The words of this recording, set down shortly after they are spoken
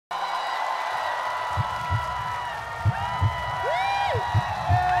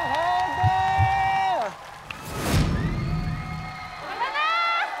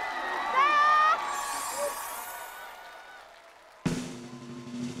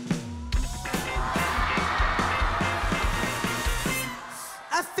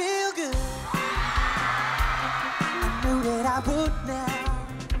would now.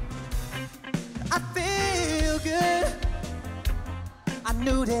 I feel good. I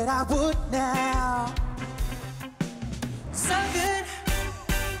knew that I would now. So good,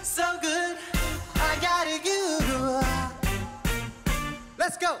 so good. I got you.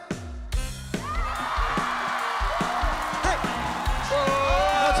 Let's go. Hey.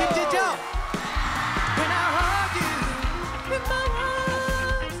 好，请尖叫。When I hug you with my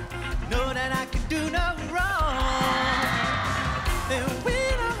arms, know that I can do no wrong. And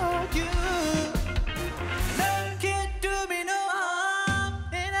when I hug you, love can't do me no harm.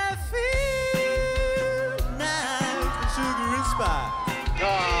 And I feel nice, sugar and spice.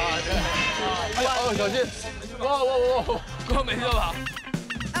 哎呀，小心！哇！哥没事吧？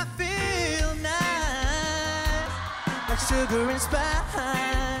 I feel nice, like sugar and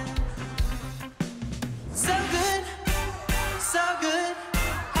spice. So good, so good.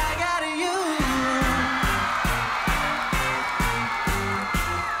 I got you.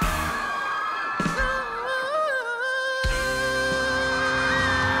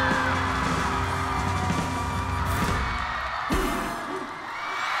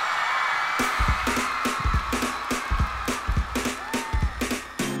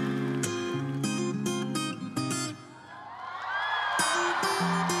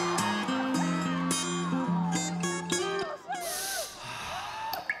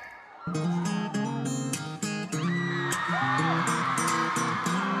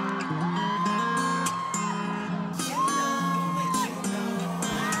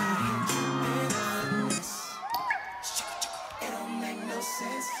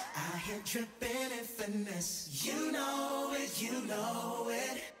 Dripping in finesse, you know it, you know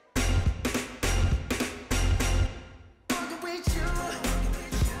it. With you.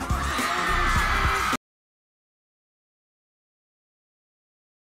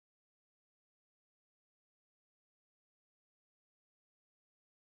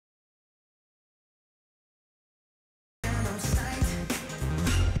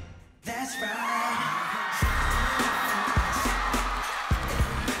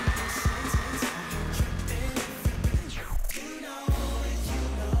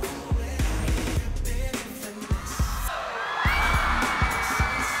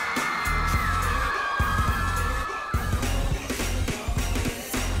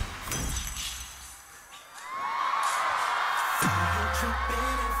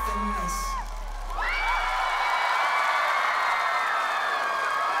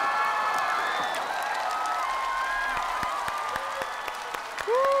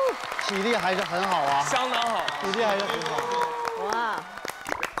 体力还是很好啊，相当好，体力还是很好。哇，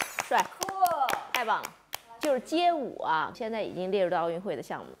帅，太棒了！就是街舞啊，现在已经列入到奥运会的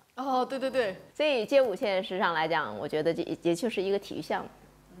项目了。哦，对对对，所以街舞现在时尚来讲，我觉得也就是一个体育项目，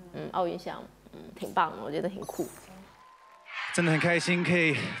奥运项目，挺棒的，我觉得挺酷。真的很开心，可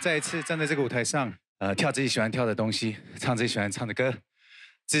以再一次站在这个舞台上，跳自己喜欢跳的东西，唱自己喜欢唱的歌，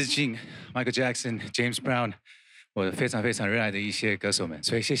致敬 Michael Jackson、James Brown。 我非常非常热爱的一些歌手们，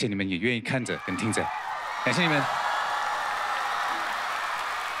所以谢谢你们也愿意看着跟听着，感谢你们。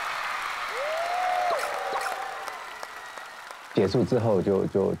结束之后就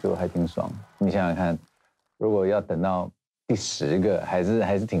还挺爽。你想想看，如果要等到第10个，还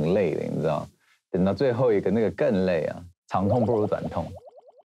是挺累的，你知道？等到最后一个那个更累啊，长痛不如短痛。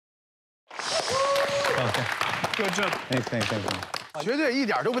Thanks。 绝对一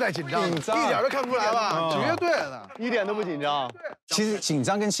点都不带紧张，一点都看不出来吧？绝对的，一点都不紧张。其实紧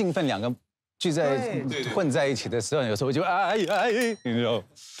张跟兴奋两个混在一起的时候，有时候就哎，你知道，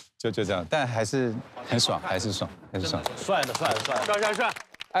就这样，但还是很爽，还是爽。帅！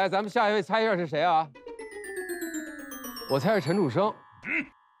哎，咱们下一位猜一下是谁啊？我猜是陈楚生。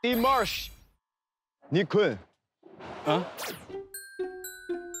Dimash， 你困？啊？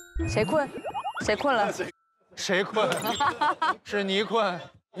谁困？谁困了？ 谁困？是你困，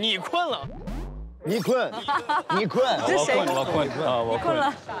你困了，你困，这谁？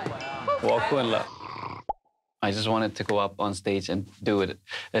我困了。I just wanted to go up on stage and do it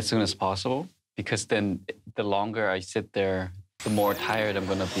as soon as possible because then the longer I sit there, the more tired I'm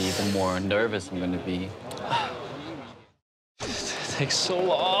gonna be, the more nervous I'm gonna be. It takes so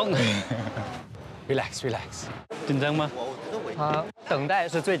long. Relax。紧张吗？他等待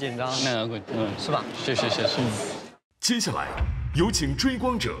是最紧张的，是吧？是。接下来有请追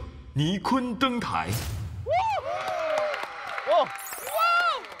光者倪坤登台。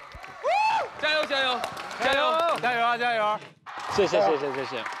加油！加油！谢谢。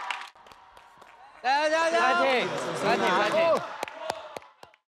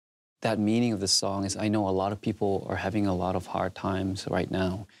That meaning of the song is I know a lot of people are having a lot of hard times right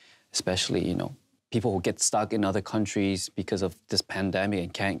now, especially, people who get stuck in other countries because of this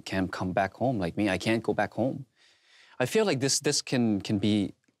pandemic and can't come back home. Like me, I can't go back home. I feel like this can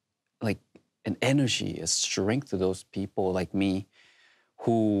be like an energy, a strength to those people like me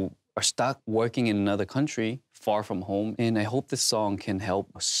who are stuck working in another country, far from home. And I hope this song can help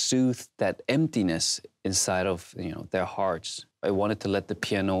soothe that emptiness inside of their hearts. I wanted to let the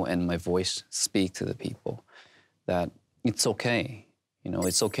piano and my voice speak to the people that it's okay.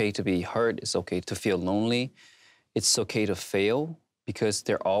 It's okay to be hurt. It's okay to feel lonely. It's okay to fail because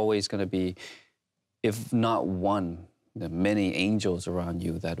there are always going to be, if not one, the many angels around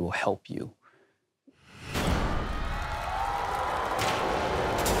you that will help you.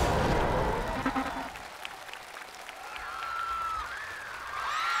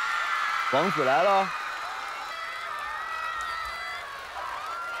 王子来了。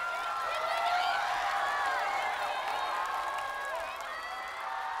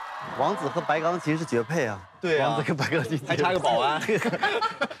王子和白钢琴是绝配啊！对啊，王子跟白钢琴还差个保安，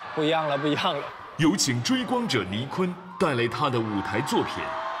不一样了，不一样了。有请追光者倪坤带来他的舞台作品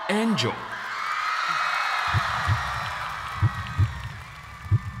《Angel》。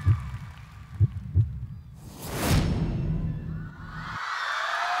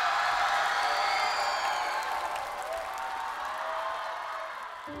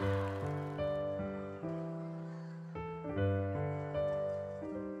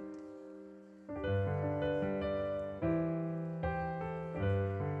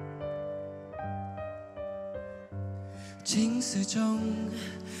镜子中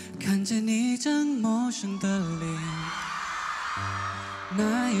看见一张陌生的脸，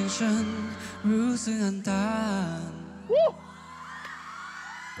那眼神如此黯淡。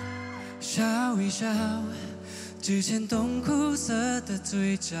笑一笑，之前冻苦涩的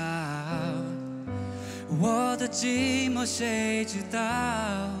嘴角，我的寂寞谁知道？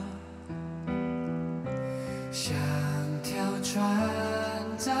像条船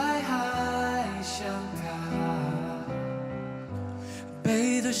在海上漂。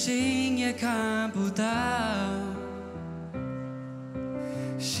背的心也看不到，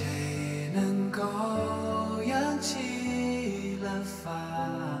谁能够扬起了帆，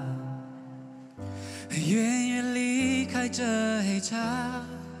远远离开这黑潮。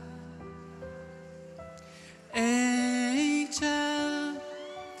Angel,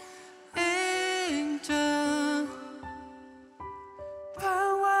 Angel，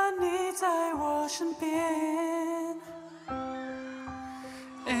 盼望你在我身边。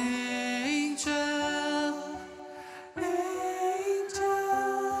Angel, Angel，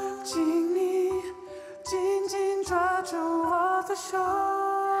 请你紧紧抓住我的手。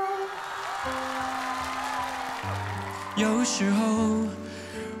有时候，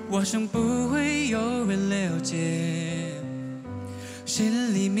我想不会有人了解，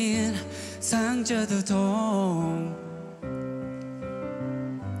心里面藏着的痛。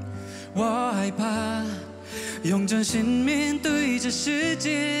我害怕。用真心面对这世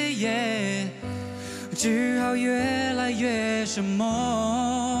界，只好越来越沉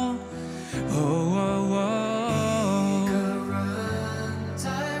默。一个人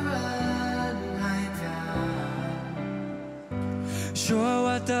在人海飘，说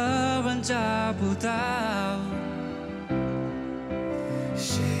话的人找不到，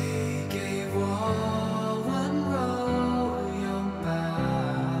谁给我温柔拥抱？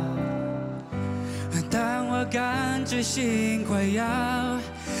当我感觉心快要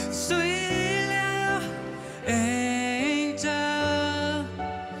碎了 ，Angel,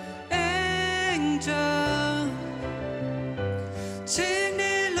 Angel， 请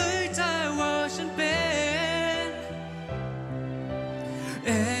你留在我身边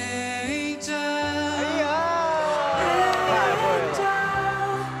 ，Angel， Angel，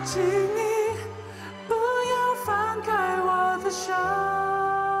 请你不要放开我的手。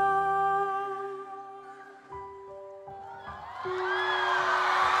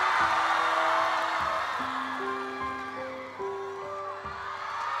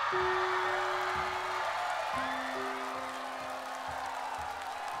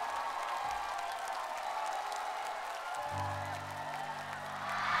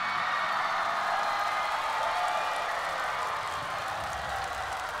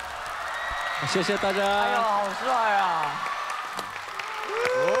谢谢大家。哎呦，好帅啊！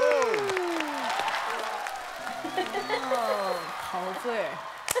哦，陶醉。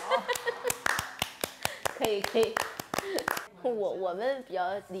可以可以，我们比较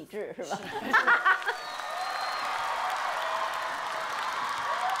理智是吧？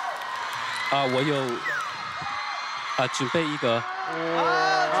我有准备一个。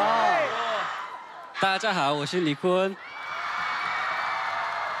大家好，我是李坤。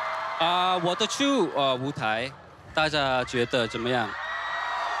我的舞台，大家觉得怎么样？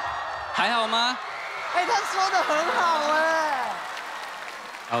还好吗？哎，他说的很好哎。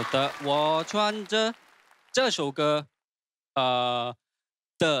好的，我穿着这首歌，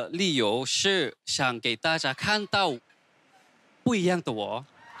的理由是想给大家看到不一样的我。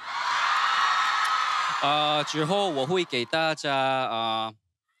之后我会给大家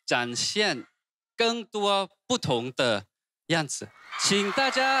展现更多不同的样子，请大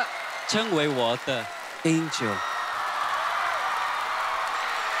家称为我的 angel。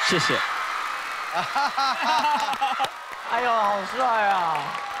谢谢。哎呦，好帅啊！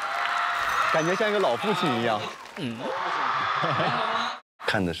感觉像一个老父亲一样。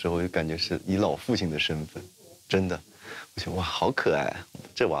看的时候就感觉是以老父亲的身份，真的，我觉得哇，好可爱，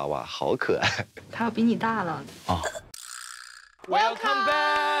这娃娃好可爱。他要比你大了。啊。Welcome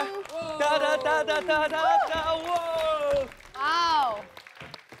back！ 哒哒哒哒哒哒哒！哇哦！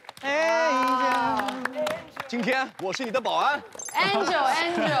哎，今天我是你的保安。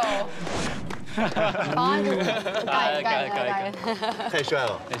Angel。保安主任，盖。太帅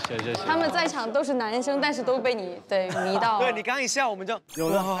了，谢谢。他们在场都是男生，但是都被你迷到。对你刚一笑，我们就有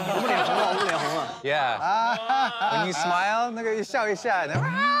了，我们脸红了，我们脸红了。Yeah，when you smile， 那个一笑一下，哎，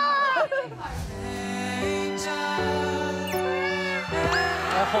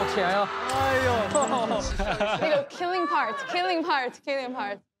好甜呀！哎呦，那个 killing part。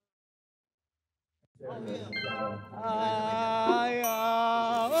哎呀，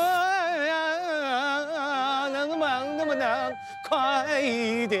能不能快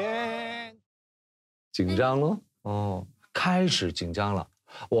一点？紧张了，哦，开始紧张了。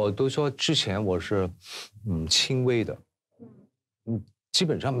我都说之前我是轻微的，基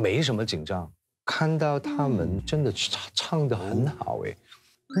本上没什么紧张。看到他们真的唱得很好哎，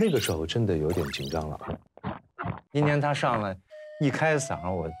那个时候真的有点紧张了。今天他上来一开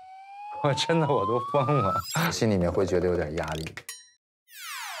嗓，我真的我都疯了，心里面会觉得有点压力。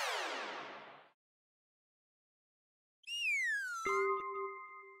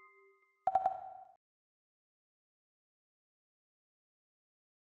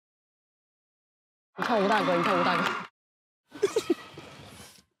你看吴大哥，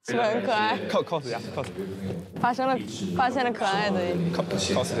是不是很可爱？cos 一下，cos。发现了可爱的。cos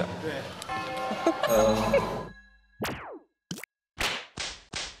一下。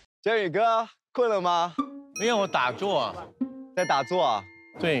振宇哥，困了吗？没有，我打坐。在打坐啊？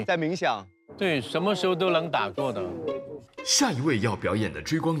对，在冥想。对，什么时候都能打坐的。下一位要表演的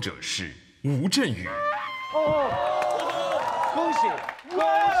追光者是吴镇宇。恭喜！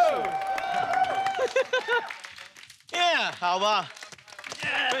耶，好吧。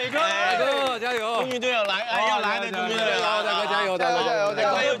伟哥，加油！终于队友来，要来的终于队友，大哥加油！大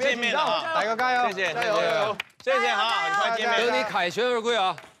哥又见面了啊！大哥加油！谢谢，加油！谢谢哈，很快见面。等你凯旋而归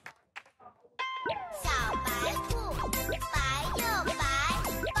啊！小白兔，白又白，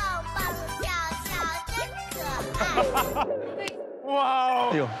蹦蹦跳跳真可爱。哇！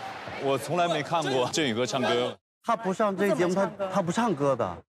哎呦，我从来没看过振宇哥唱歌。他不上这节目，他不唱歌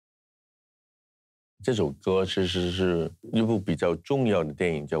的。这首歌其实是一部比较重要的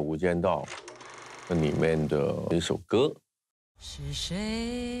电影，叫《无间道》，里面的一首歌。是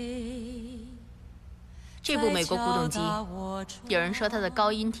谁？这部美国古董机，有人说它的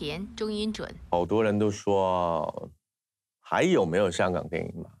高音甜，中音准。好多人都说，还有没有香港电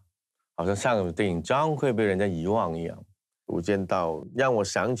影嘛？好像香港的电影将会被人家遗忘一样。《无间道》让我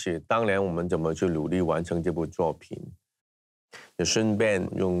想起当年我们怎么去努力完成这部作品。也顺便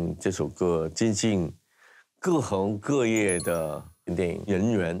用这首歌致敬各行各业的电影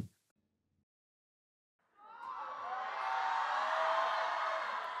人员。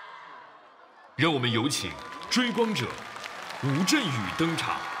让我们有请追光者吴镇宇登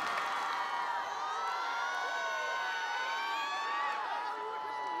场。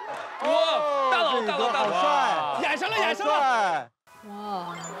哇，大佬，好帅，演上了！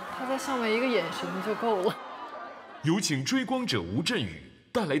哇，他在上面一个眼神就够了。有请追光者吴镇宇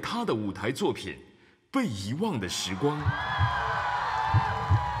带来他的舞台作品《被遗忘的时光》。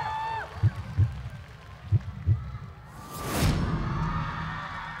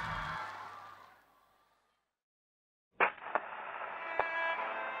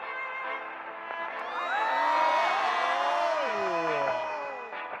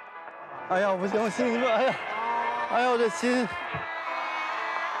哎呀，不行，我心里面，哎呀，我这心。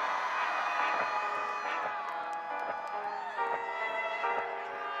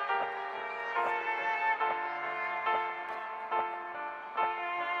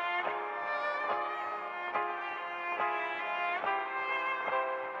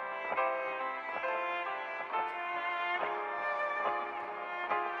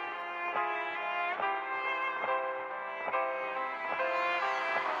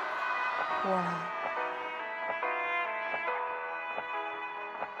哇。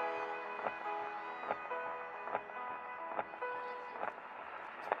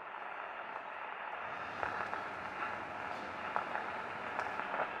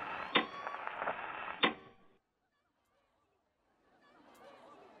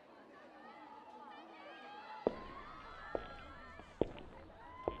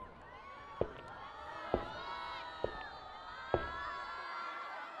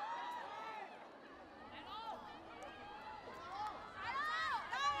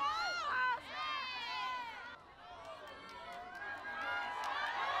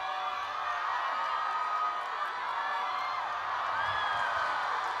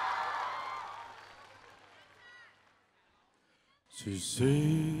 是谁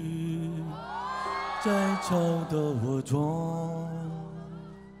在敲打我窗？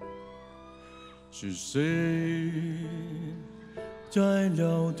是谁在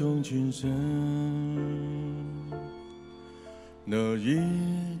撩动琴声？那一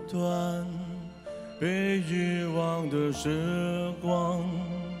段被遗忘的时光，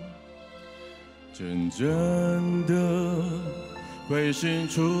真正的会醒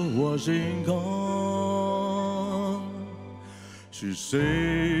出我心空。 是谁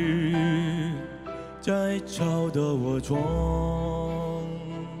在敲打我窗？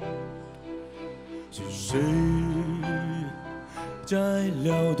是谁在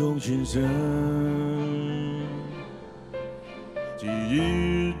撩动琴声？记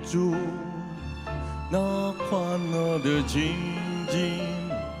忆中那欢乐的情景，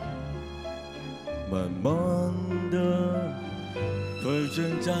慢慢的浮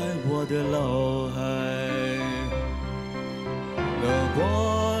现在我的脑海。 那缓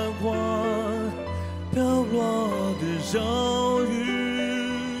缓飘落的小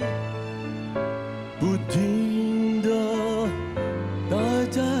雨，不停地打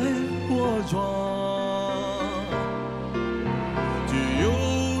在我窗，只有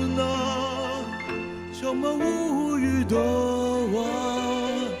那充满无语的我，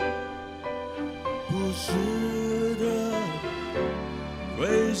不时地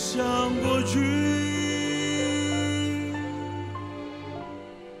回想过去。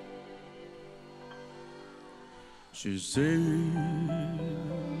 是谁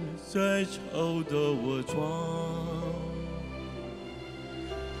在敲打我窗？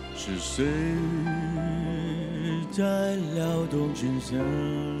是谁在撩动琴声？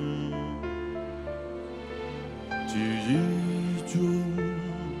记忆中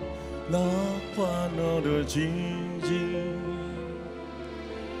那欢乐的情景，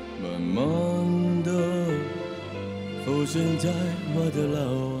慢慢的浮现在我的脑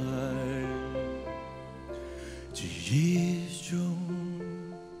海。 记忆中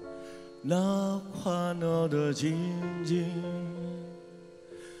那欢乐的情景，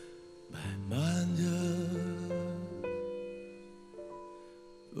慢慢的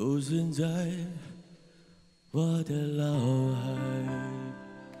浮现在我的脑海。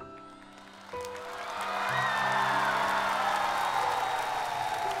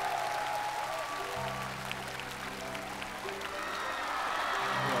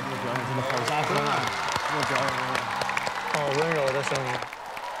哇，这表演真的好杀风啊！ 这表演好温柔的声音。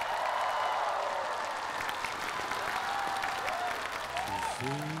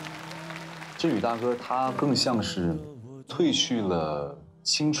志宇大哥他更像是褪去了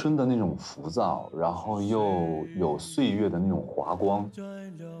青春的那种浮躁，然后又有岁月的那种华光，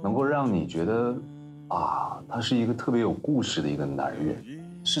能够让你觉得啊，他是一个特别有故事的一个男人，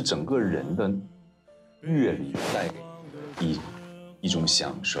是整个人的阅历带给一种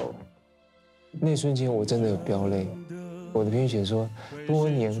享受。 那瞬间我真的有飙泪，我的编剧写说多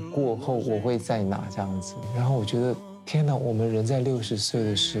年过后我会在哪这样子，然后我觉得天哪，我们人在60岁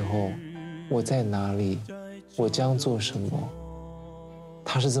的时候，我在哪里，我将做什么？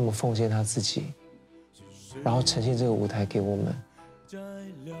他是这么奉献他自己，然后呈现这个舞台给我们。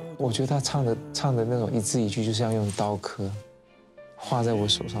我觉得他唱的那种一字一句，就像用刀刻，画在我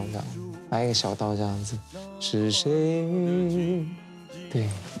手上这样，拿一个小刀这样子，是谁？对。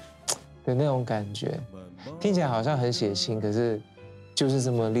 的那种感觉，听起来好像很血腥，可是就是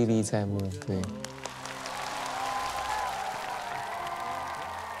这么历历在目。对。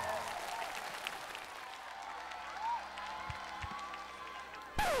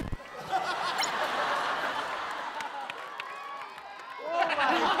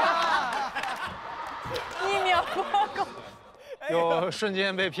1秒过狗。有瞬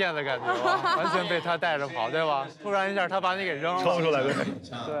间被骗的感觉吧？完全被他带着跑，对吧？突然一下，他把你给扔了，冲出来的。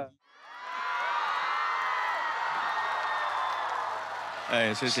对。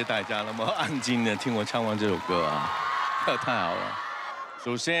 哎，谢谢大家那么安静的听我唱完这首歌啊，太好了。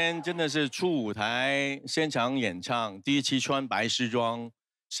首先真的是出舞台现场演唱，第一期穿白西装，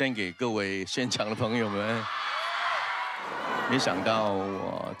献给各位现场的朋友们。没想到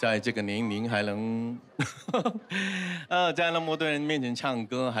我在这个年龄还能，在那么多人面前唱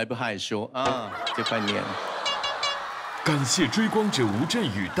歌还不害羞啊，这块脸。感谢追光者吴镇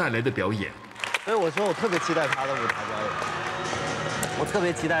宇带来的表演。所以我说我特别期待他的舞台表演，我特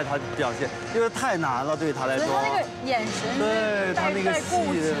别期待他表现，因为太难了，对于他来说。他那个眼神，对他那个戏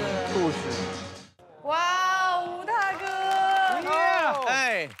的故事。哇，吴大哥！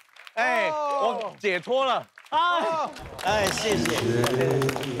我解脱了。谢谢。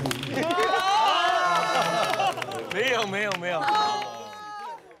没有，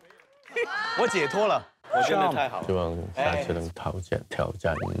我解脱了，我真的太好了。希望下次能挑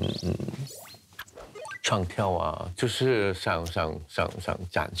战，唱跳啊，就是想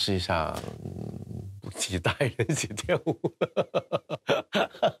展示一下，期待人一起跳舞。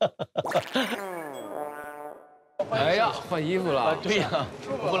哎呀，换衣服了。对呀，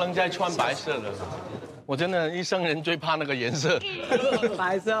我不能再穿白色的了。我真的一生人最怕那个颜色，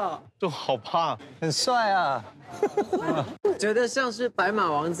白色，就好怕。很帅啊！觉得像是白马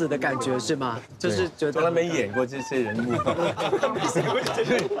王子的感觉是吗？就是觉得从来没演过这些人物。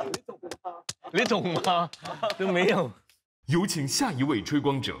你懂吗？都没有。有请下一位追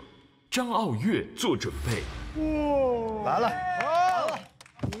光者张傲月做准备。来了，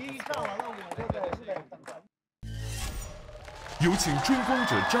你一唱完了，我就得。有请追光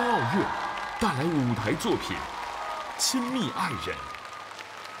者张傲月带来舞台作品《亲密爱人》。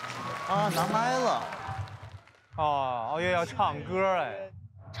啊，拿麦了。哦，傲月要唱歌哎。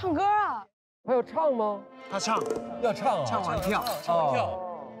唱歌啊？还有唱吗？他唱，要唱啊。唱完跳，唱完跳。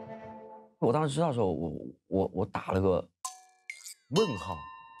我当时知道的时候，我打了个问号。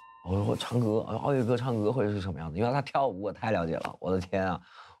我说唱歌，傲月哥唱歌会是什么样子？因为他跳舞我太了解了，我的天啊，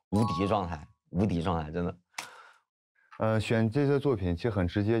无敌状态，真的。选这些作品其实很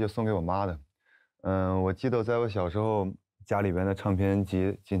直接，就送给我妈的。我记得在我小时候，家里边的唱片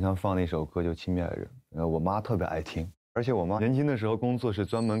机经常放的一首歌就《亲密爱人》，我妈特别爱听。而且我妈年轻的时候工作是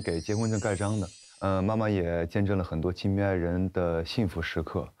专门给结婚证盖章的，妈妈也见证了很多亲密爱人的幸福时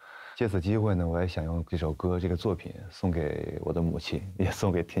刻。借此机会呢，我也想用这首歌这个作品送给我的母亲，也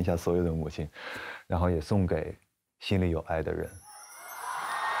送给天下所有的母亲，然后也送给心里有爱的人。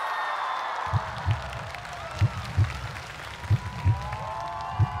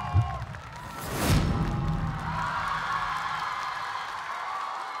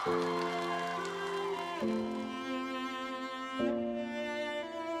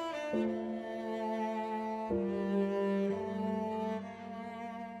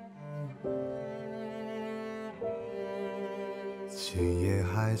今夜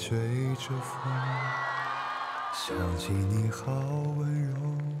还吹着风，想起你好温柔，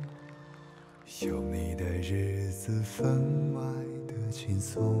有你的日子分外的轻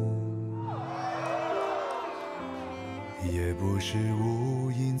松，也不是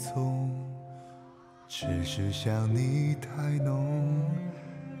无影踪，只是想你太浓，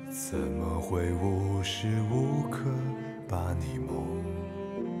怎么会无时无刻把你梦？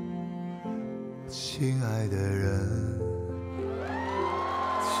亲爱的人，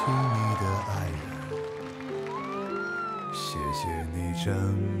亲密的爱人，谢谢你这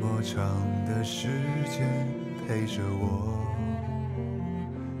么长的时间陪着我。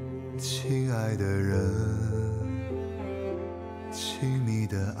亲爱的人，亲密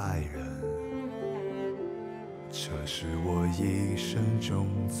的爱人，这是我一生中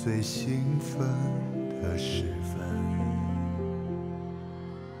最兴奋的时分。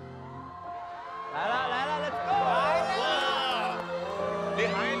你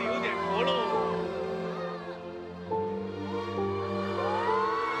还留点活路。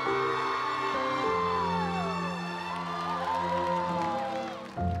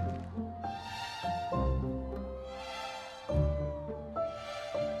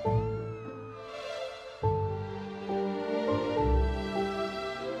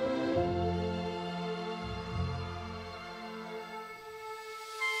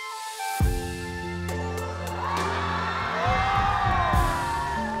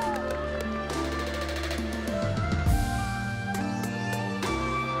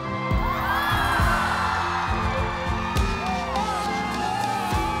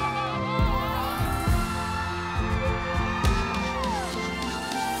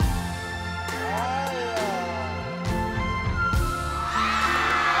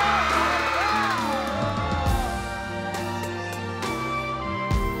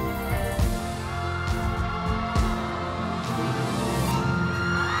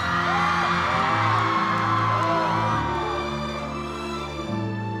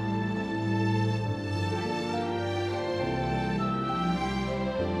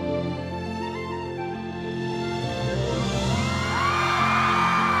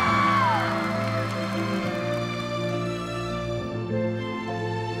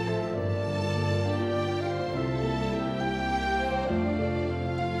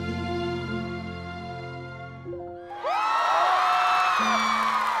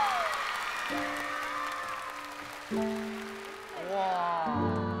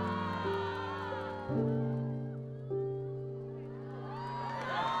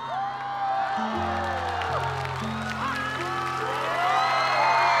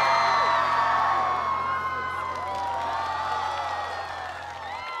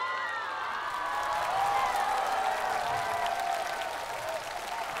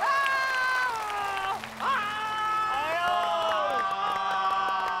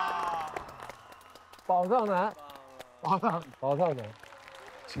宝藏男，宝藏男。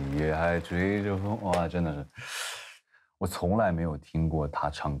今夜还追着风，哇，真的是，我从来没有听过他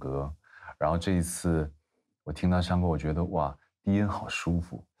唱歌，然后这一次我听他唱歌，我觉得哇，低音好舒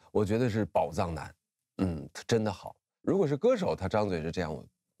服。我觉得是宝藏男，他真的好。如果是歌手，他张嘴是这样，我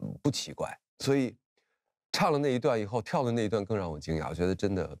不奇怪。所以唱了那一段以后，跳的那一段更让我惊讶，我觉得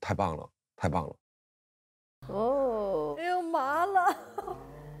真的太棒了，太棒了。哦，哎呦麻了，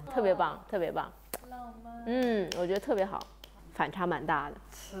特别棒，特别棒。我觉得特别好，反差蛮大的。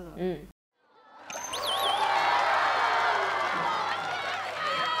是的。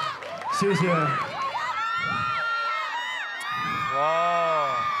谢谢。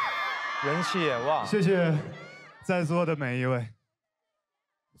哇，人气也旺。谢谢在座的每一位。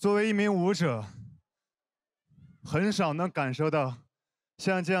作为一名舞者，很少能感受到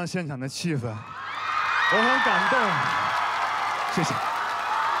像这样现场的气氛，我很感动。谢谢。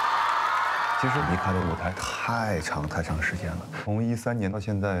其实离开的舞台太长时间了，从13年到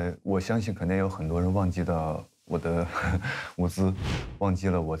现在，我相信肯定有很多人忘记了我的舞姿，忘记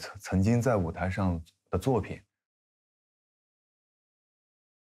了我曾经在舞台上的作品。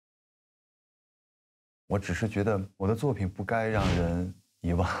我只是觉得我的作品不该让人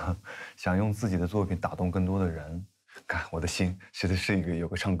遗忘，想用自己的作品打动更多的人。看我的心其实是有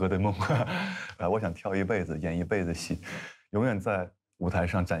个唱歌的梦，我想跳一辈子，演一辈子戏，永远在舞台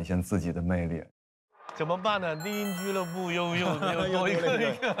上展现自己的魅力。怎么办呢？低音俱乐部又多一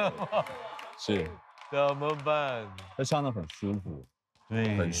个，是怎么办？他唱得很舒服，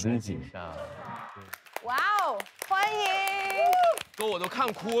对，很舒服。哇哦，欢迎！哥，我都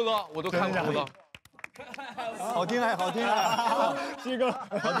看哭了，我都看哭了。好听哎，好听哎，西哥，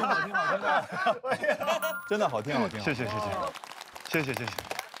好听，真的好听。谢谢。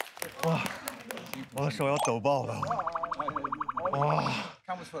哇，我的手要抖爆了。哇，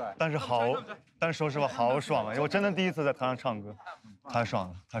看不出来。但是说实话，好爽啊！我真的第一次在台上唱歌，太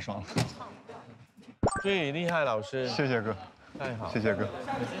爽了。最厉害老师，谢谢哥，太好，谢谢哥。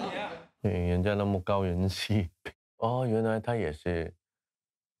对，人家那么高人气，哦，原来他也是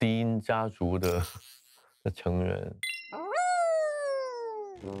低音家族的成员。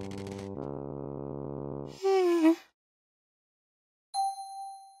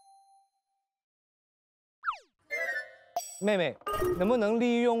妹妹，能不能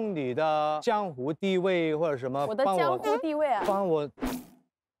利用你的江湖地位或者什么？我的江湖地位啊！帮我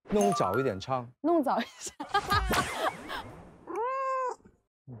弄早一点唱。弄早一下。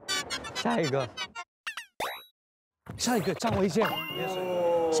下一个，张卫健。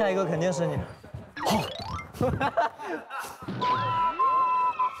下一个肯定是你。好。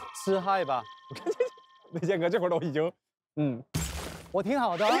吃嗨吧！卫健哥这会儿都已经，我挺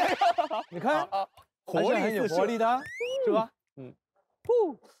好的，你看。活力很有活力的，是吧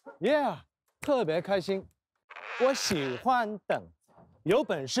？Yeah， 特别开心。我喜欢等，有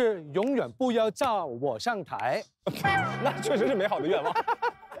本事永远不要叫我上台。那确实是美好的愿望。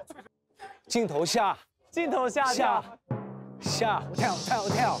镜头下，下，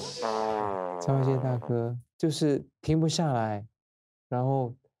跳。张卫健大哥就是停不下来，然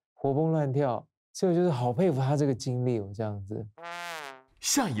后活蹦乱跳，所以我就是好佩服他这个经历，我这样子。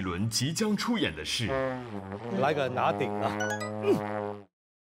下一轮即将出演的是，来个拿顶了。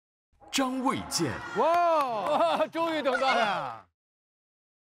张卫健。哇，终于等到了，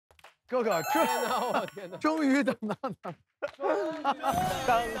哥哥，我天哪，终于等到了，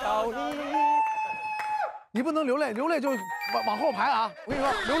等到你。你不能流泪就往后排啊！我跟你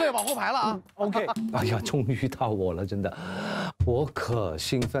说，流泪往后排了啊。OK。哎呀，终于到我了，真的，我可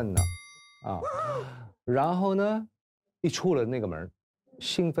兴奋了啊！然后呢，一出了那个门。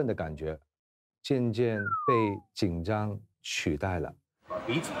兴奋的感觉渐渐被紧张取代了。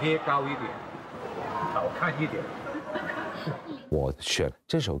鼻子贴高一点，好看一点。我选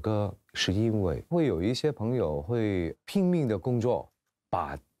这首歌是因为会有一些朋友会拼命的工作，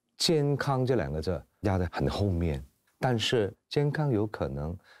把健康这2个字压得很后面，但是健康有可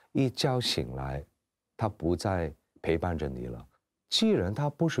能一觉醒来，它不再陪伴着你了。既然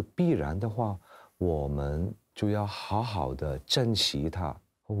它不是必然的话，我们就要好好的珍惜它。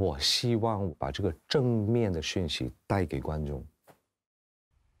我希望把这个正面的讯息带给观众。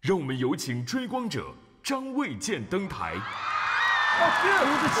让我们有请追光者张卫健登台。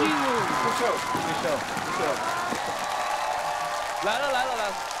来了！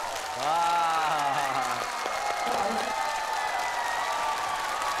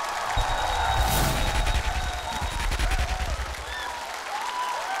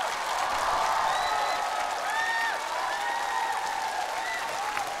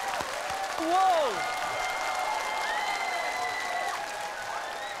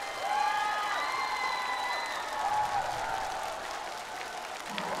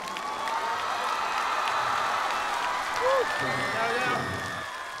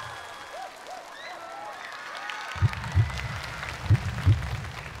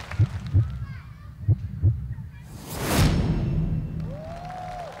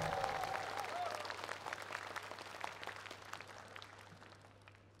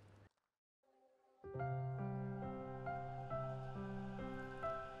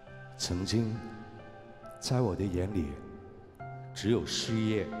曾经，在我的眼里，只有事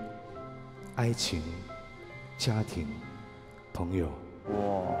业、爱情、家庭、朋友。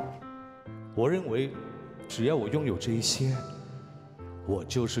我认为，只要我拥有这一些，我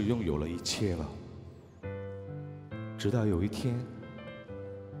就是拥有了一切了。直到有一天，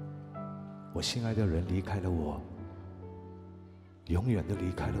我心爱的人离开了我，永远的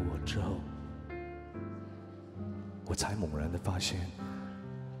离开了我之后，我才猛然的发现，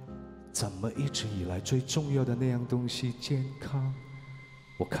怎么一直以来最重要的那样东西——健康，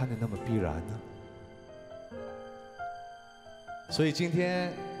我看得那么必然呢？所以今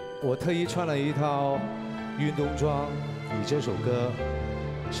天我特意穿了一套运动装，以这首歌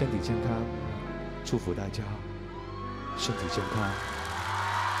《身体健康》祝福大家身体健康。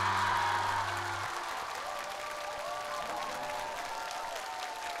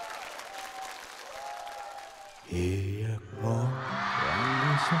夜若我還未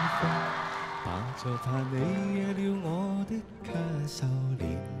信封，怕就怕你惹了我的咳嗽，連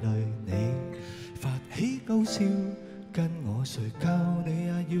累你發起高燒，跟我睡覺你也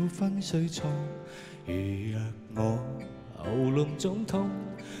要昏睡床。如若我喉嚨腫痛，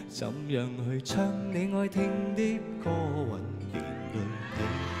怎樣去唱你愛聽的歌韻，連累你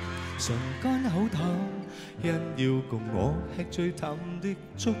唇乾口淡，因要共我吃最淡的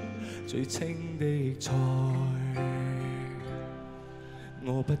粥，最清的菜。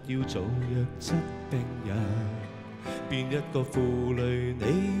我不要做弱質病人，變一個負累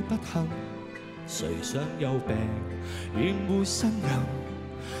你不幸。誰想有病願護身人？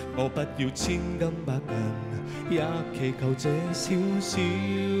我不要千金百銀，也祈求這小小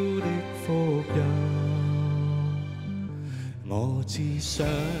的福蔭。我只想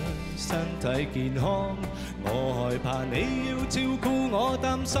身體健康，我害怕你要照顧我，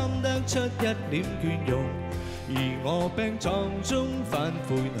擔心得出一臉倦容。而我病床中反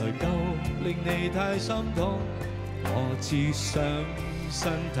悔內疚，令你太心痛。我只想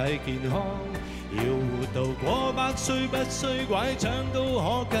身體健康，要活到過百歲，不需拐杖都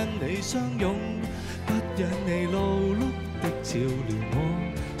可跟你相擁，不忍你勞碌的照料我，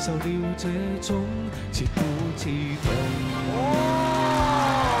受了這種切膚之痛。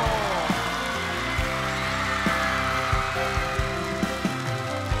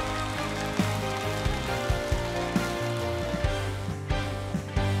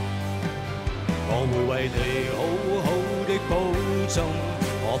我會為你好好的保重，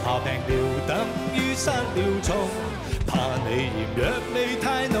我怕病了等於失了蹤，怕你嫌藥味太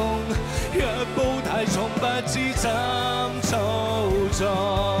濃，藥煲太重不知怎操作。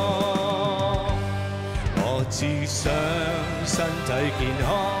我只想身體健康，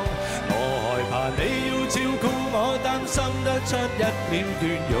我害怕你要照顧我，擔心得出一臉倦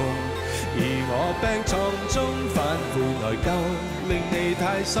容，而我病床中反悔內疚，令你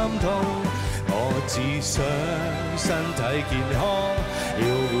太心痛。我只想身體健康，要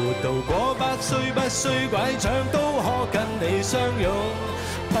活到過百歲，不需拐杖都可跟你相擁，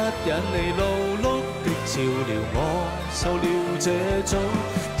不忍你勞碌的照料我，受了這種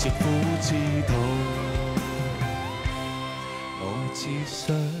切膚之痛。我只想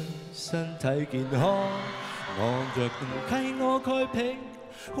身體健康，我若唔替我蓋被，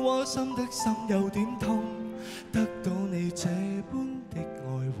窩心的心有點痛，得到你這般的愛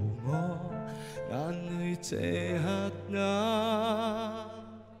護我。眼淚這刻那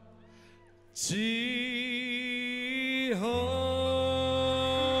只好。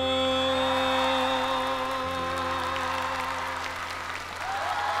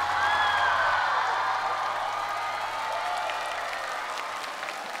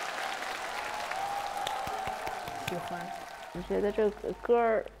喜欢，我觉得这个歌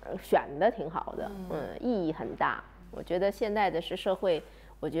儿选的挺好的，意义很大。我觉得现在的是社会。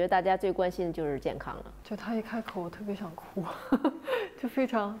我觉得大家最关心的就是健康了。就他一开口，我特别想哭，就非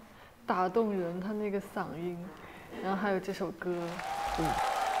常打动人，他那个嗓音，然后还有这首歌，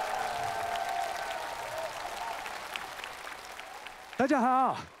大家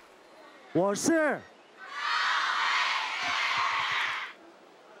好，我是，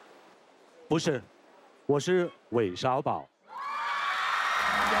不是，我是韦少宝。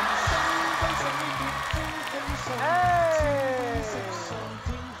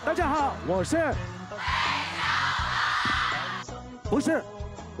大家好，我是，不是，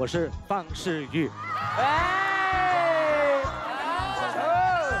我是方世玉。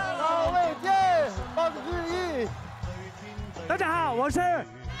好，位见，方世玉。大家好，我是，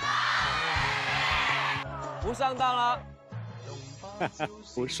不上当了。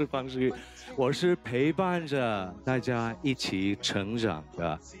不是方世玉，我是陪伴着大家一起成长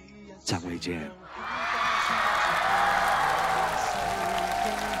的张卫健。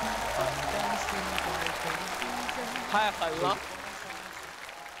太狠了。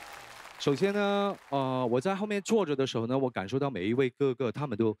首先呢，我在后面坐着的时候呢，我感受到每一位哥哥他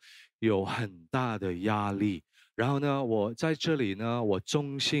们都有很大的压力。然后呢，我在这里呢，我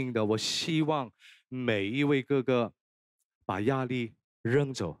衷心的，我希望每一位哥哥把压力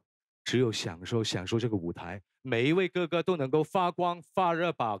扔走，只有享受这个舞台。每一位哥哥都能够发光发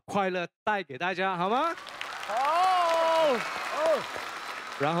热，把快乐带给大家，好吗？好。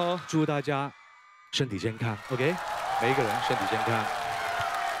然后祝大家身体健康 ，OK？ 每一个人身体健康。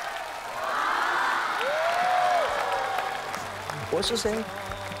我是谁？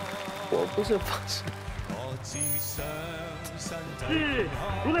我不是法师。是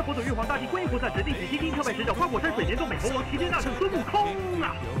如来佛祖玉皇大帝观音菩萨指定取西经特派使者花果山水帘洞美猴王齐天大圣孙悟空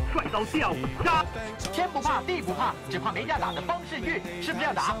啊，帅到掉渣！天不怕地不怕，只怕没架打的方世玉，是不是这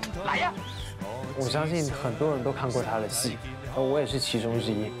样打？来呀！我相信很多人都看过他的戏，而我也是其中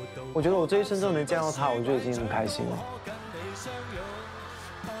之一。我觉得我这一生中能见到他，我就已经很开心了。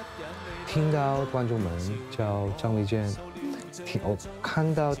听到观众们叫张卫健，我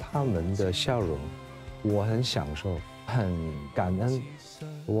看到他们的笑容，我很享受，很感恩。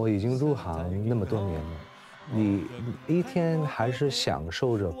我已经入行那么多年了，你一天还是享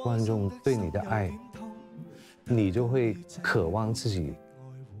受着观众对你的爱，你就会渴望自己。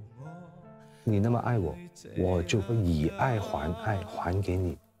你那么爱我，我就会以爱还爱，还给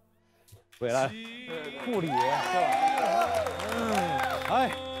你。回来，库里是吧？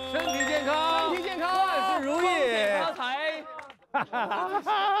哎，身体健康，身体健康，万事如意，发财。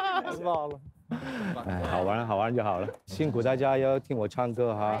太棒了！哎，好玩就好了。辛苦大家要听我唱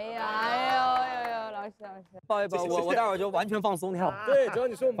歌哈。哎呦，老师。抱一抱我待会儿就完全放松跳。对，只要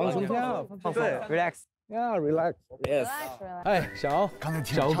你说我们放松跳，放松 ，relax。relax。哎，刚才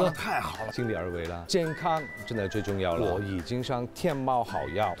小哥太好了，尽力而为了，健康真的最重要了。我已经上天猫好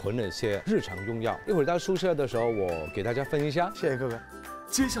药囤了些日常用药，一会儿到宿舍的时候我给大家分一下。谢谢哥哥。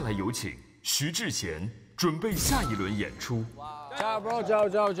接下来有请徐志贤准备下一轮演出。加油 ，bro！ 加油！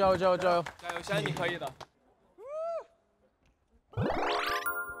加油！相信你可以的。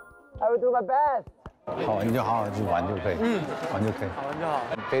I will do my best。好玩就好好去玩就可以，玩就可以，好玩就好。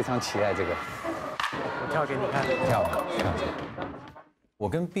非常期待这个。我跳给你看。跳。我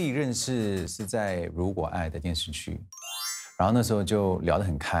跟 B 认识是在《如果爱》的电视剧，然后那时候就聊得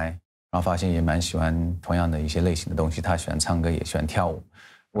很开，然后发现也蛮喜欢同样的一些类型的东西，他喜欢唱歌也喜欢跳舞，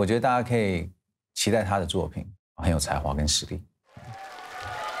我觉得大家可以期待他的作品，很有才华跟实力。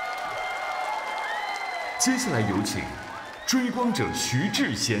接下来有请追光者徐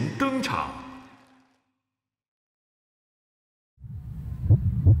志贤登场。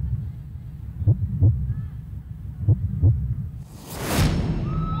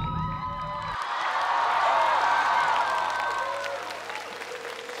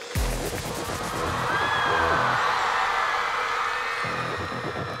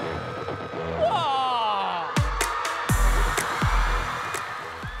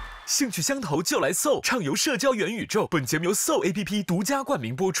兴趣相投就来 SOUL， 畅游社交元宇宙。本节目由 SOUL APP 独家冠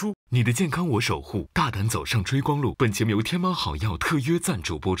名播出。你的健康我守护，大胆走上追光路。本节目由天猫好药特约赞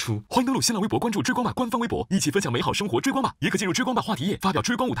助播出。欢迎登录新浪微博关注追光吧官方微博，一起分享美好生活。追光吧，也可进入追光吧话题页，发表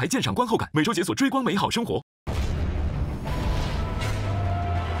追光舞台鉴赏观后感，每周解锁追光美好生活。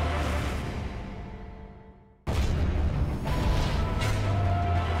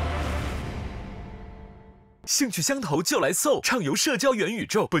兴趣相投就来 SOUL， 畅游社交元宇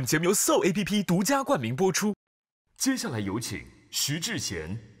宙。本节目由 SOUL APP 独家冠名播出。接下来有请徐志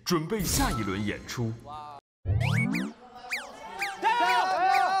贤准备下一轮演出。加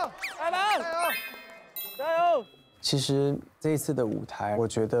油！来吧！加油！其实这一次的舞台，我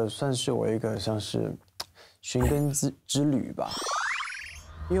觉得算是我一个像是寻根之旅吧。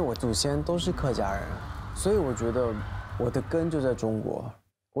因为我祖先都是客家人，所以我觉得我的根就在中国。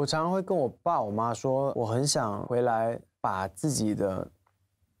我常常会跟我爸我妈说，我很想回来把自己的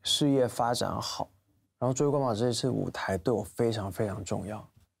事业发展好。然后追光吧这一次舞台对我非常非常重要，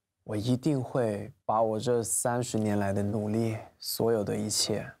我一定會把我這30年來的努力，所有的一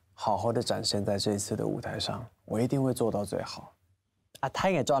切，好好的展現在這一次的舞台上，我一定會做到最好。啊，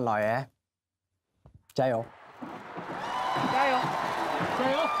聽日再來嘅，加油！加油！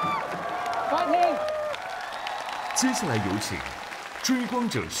加油！翻天！接下来有请追光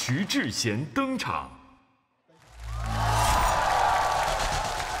者徐志贤登场。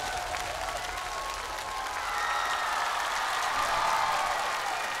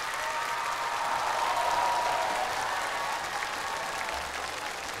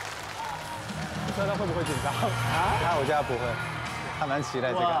不知道他会不会紧张啊？那我家不会，还蛮期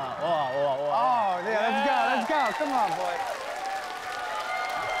待这个。哇！哦，对 ，Let's go，come on boy。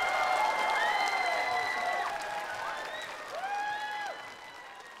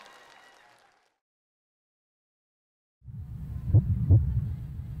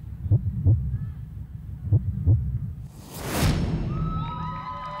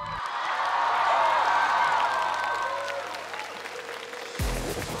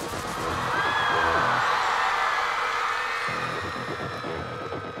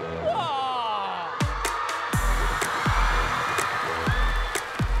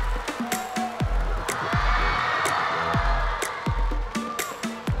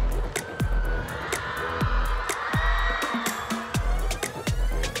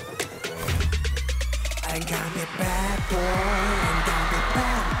Ain't gotta be bad boy, ain't gotta be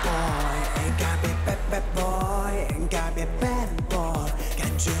bad boy, ain't gotta be bad bad boy, ain't gotta be bad boy. 感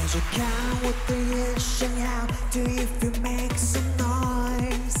觉着看我的眼神 ，How do you feel? Make some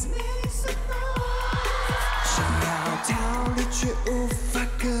noise. 想要逃离却无法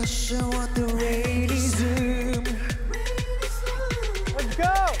割舍我的 rhythm. Let's go.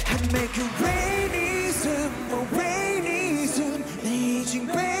 I make a rhythm, a rhythm. 你已经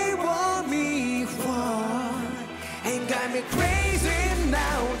被我迷惑。Ain't got me crazy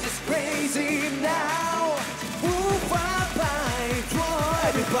now, just crazy now. 无法摆脱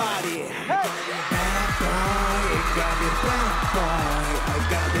everybody. Hey. Bad boy, ain't got me bad boy. Ain't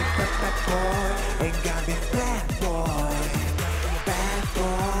got me bad bad boy. Ain't got me bad boy. Bad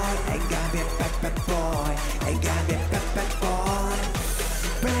boy, ain't got me bad bad boy. Ain't got me bad bad boy.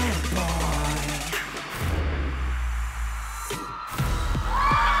 Bad boy.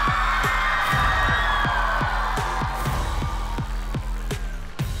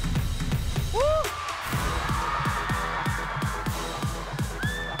 Woo!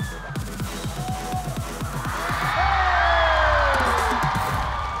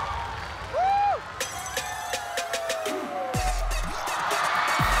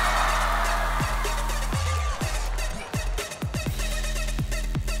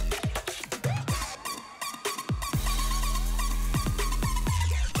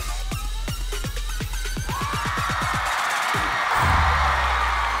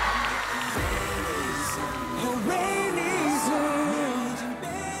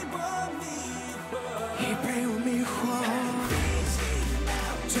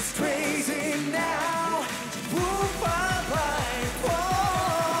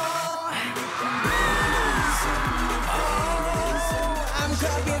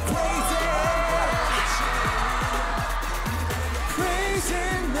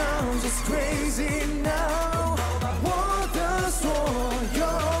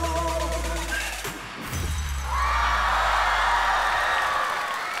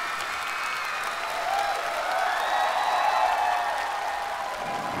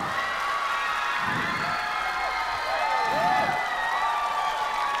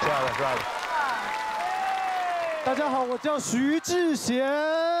 大家好，我叫徐志贤，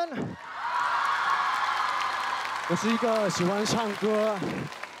我是一个喜欢唱歌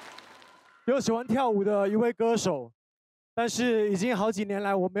又喜欢跳舞的一位歌手，但是已经好几年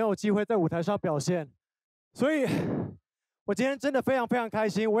来我没有机会在舞台上表现，所以我今天真的非常非常开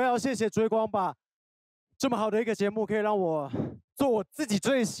心。我也要谢谢追光吧，这么好的一个节目可以让我做我自己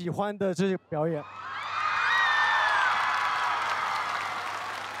最喜欢的这些表演。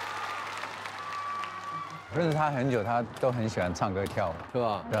我认识他很久，他都很喜欢唱歌跳舞，是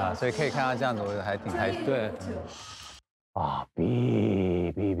吧？对啊，所以可以看他这样子，我还挺开心。对。啊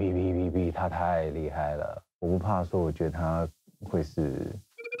，B，他太厉害了！我不怕说，我觉得他会是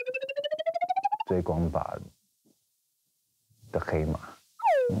追光吧的黑马。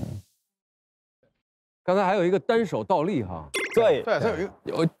刚才还有一个单手倒立哈。对，他有一个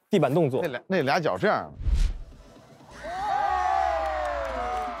有地板动作，那俩脚这样。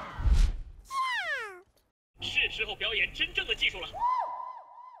是时候表演真正的技术了。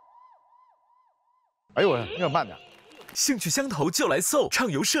哎呦我，你可慢点。兴趣相投就来搜，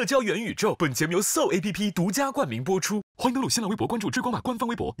畅游社交元宇宙。本节目由搜 APP 独家冠名播出。欢迎登录新浪微博关注追光吧官方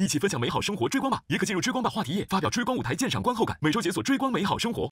微博，一起分享美好生活。追光吧也可进入追光吧话题页，发表追光舞台鉴赏观后感。每周解锁追光美好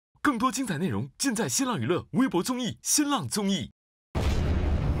生活，更多精彩内容尽在新浪娱乐微博综艺、新浪综艺。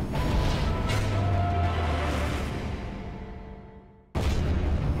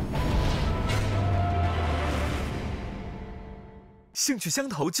兴趣相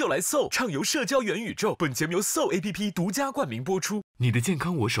投就来搜，畅游社交元宇宙。本节目由搜 APP 独家冠名播出。你的健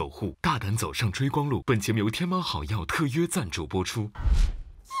康我守护，大胆走上追光路。本节目由天猫好药特约赞助播出。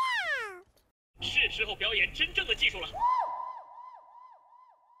是时候表演真正的技术了。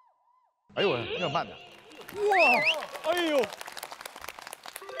哎呦我，你可慢点。哇，哎呦！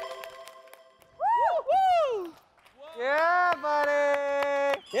耶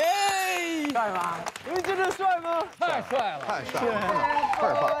 ，buddy！ 耶！帅吗？你们真的帅吗？太帅了，太帅了，倍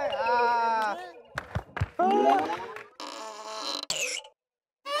儿棒！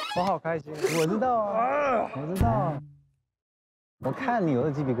我好开心，我知道啊，我知道。我看你有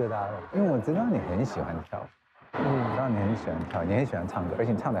鸡皮疙瘩了，因为我知道你很喜欢跳，知道你很喜欢跳，你很喜欢唱歌，而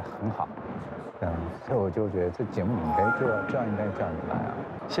且你唱得很好，所以我就觉得这节目你应该应该叫你来啊。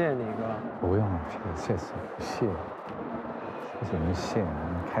谢谢你哥。不用，谢谢你，谢谢你，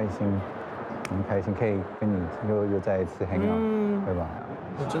开心。很开心可以跟你又再一次 hang out，对吧？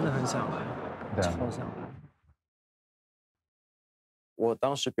我真的很想来，对啊，超想来。我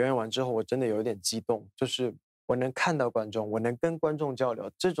当时表演完之后，我真的有一点激动，就是我能看到观众，我能跟观众交流，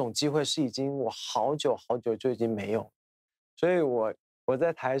这种机会是我好久好久就已经没有，所以我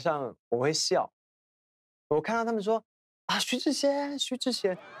在台上我会笑，我看到他们说啊，徐志贤，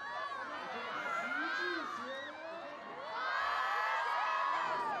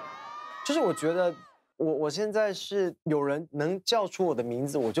就是我觉得我现在是有人能叫出我的名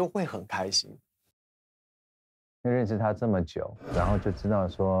字，我就会很开心。认识他这么久，然后就知道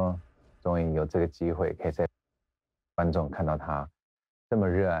说，终于有这个机会可以在观众看到他这么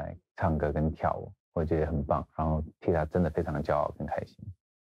热爱唱歌跟跳舞，我觉得很棒，然后替他真的非常的骄傲跟开心。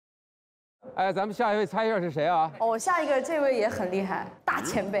哎，咱们下一位猜一下是谁啊？哦，下一个这位也很厉害，大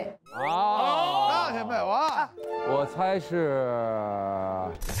前辈。哦，大前辈哇！我猜是。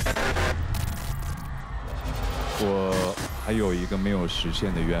我还有一个没有实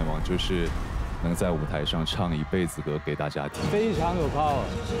现的愿望，就是能在舞台上唱一辈子歌给大家听。非常有 power，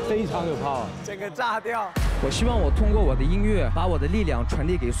 非常有 power， 整个炸掉。我希望我通过我的音乐，把我的力量传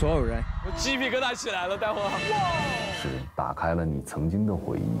递给所有人。我鸡皮疙瘩起来了，待会儿。是打开了你曾经的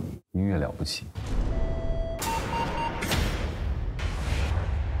回忆，音乐了不起。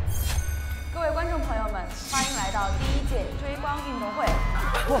各位观众朋友们，欢迎来到第1届追光运动会。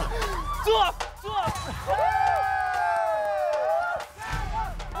坐。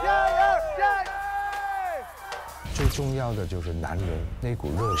最重要的就是男人那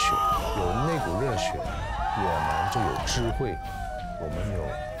股热血，有那股热血，我们就有智慧，我们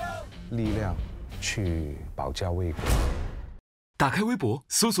有力量去保家卫国。打开微博，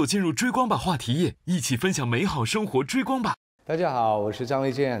搜索进入追光吧话题页，一起分享美好生活，追光吧。大家好，我是张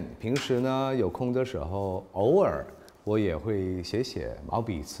卫健。平时呢有空的时候，偶尔我也会写毛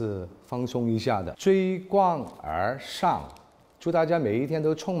笔字，放松一下的。追光而上，祝大家每一天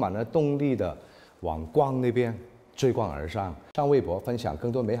都充满了动力的往光那边追光而上。上微博分享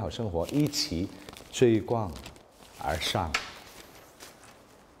更多美好生活，一起追光而上。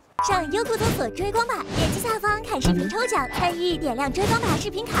上优酷搜索追光吧，点击下方看视频抽奖，参与点亮追光吧视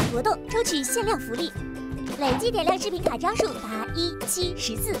频卡活动，抽取限量福利。累计点亮视频卡张数达1、7、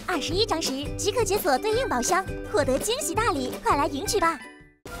14、21张时，即可解锁对应宝箱，获得惊喜大礼，快来赢取吧！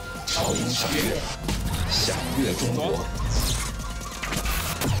超音赏月，享乐中国，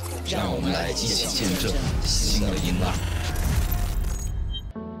让我们来一起见证新的音浪。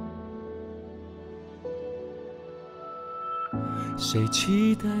谁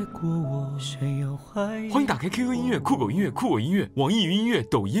期待过我？谁又怀疑？欢迎打开 QQ 音乐、酷狗音乐、酷我音乐、网易云音乐、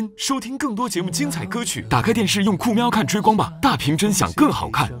抖音，收听更多节目精彩歌曲。打开电视用酷喵看追光吧，大屏真响更好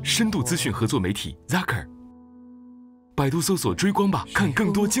看。深度资讯合作媒体 YOUKU。百度搜索追光吧，看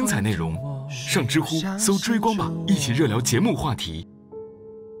更多精彩内容。上知乎搜追光吧，一起热聊节目话题。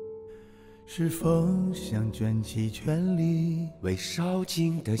是否想卷起全力为烧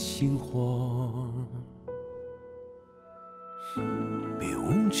尽的星火？别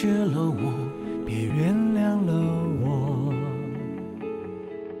误解了我，别原谅了我，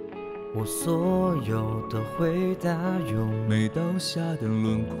我所有的回答用没刀下的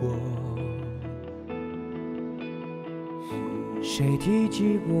轮廓。谁提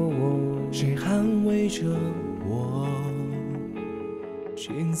及过我？谁捍卫着我？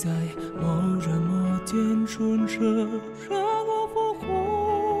请在某人某点准着让我复活。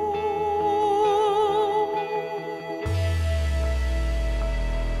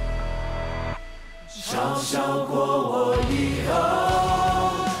嘲笑过我以后，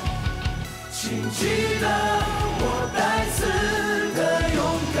请记得我带刺的勇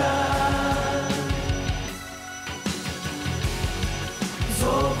敢。做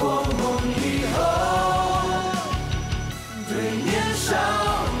过梦以后，对年少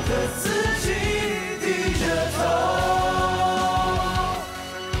的自己低着头，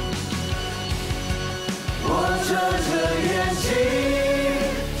我遮着眼睛。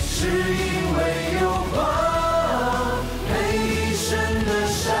是因为有光陪一生的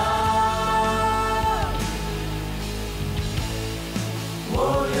伤，我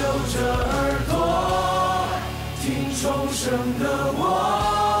留着耳朵听重生的我，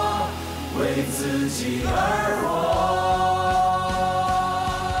为自己而活。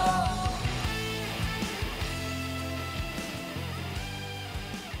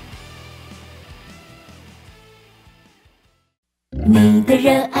你的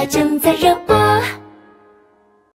热爱正在热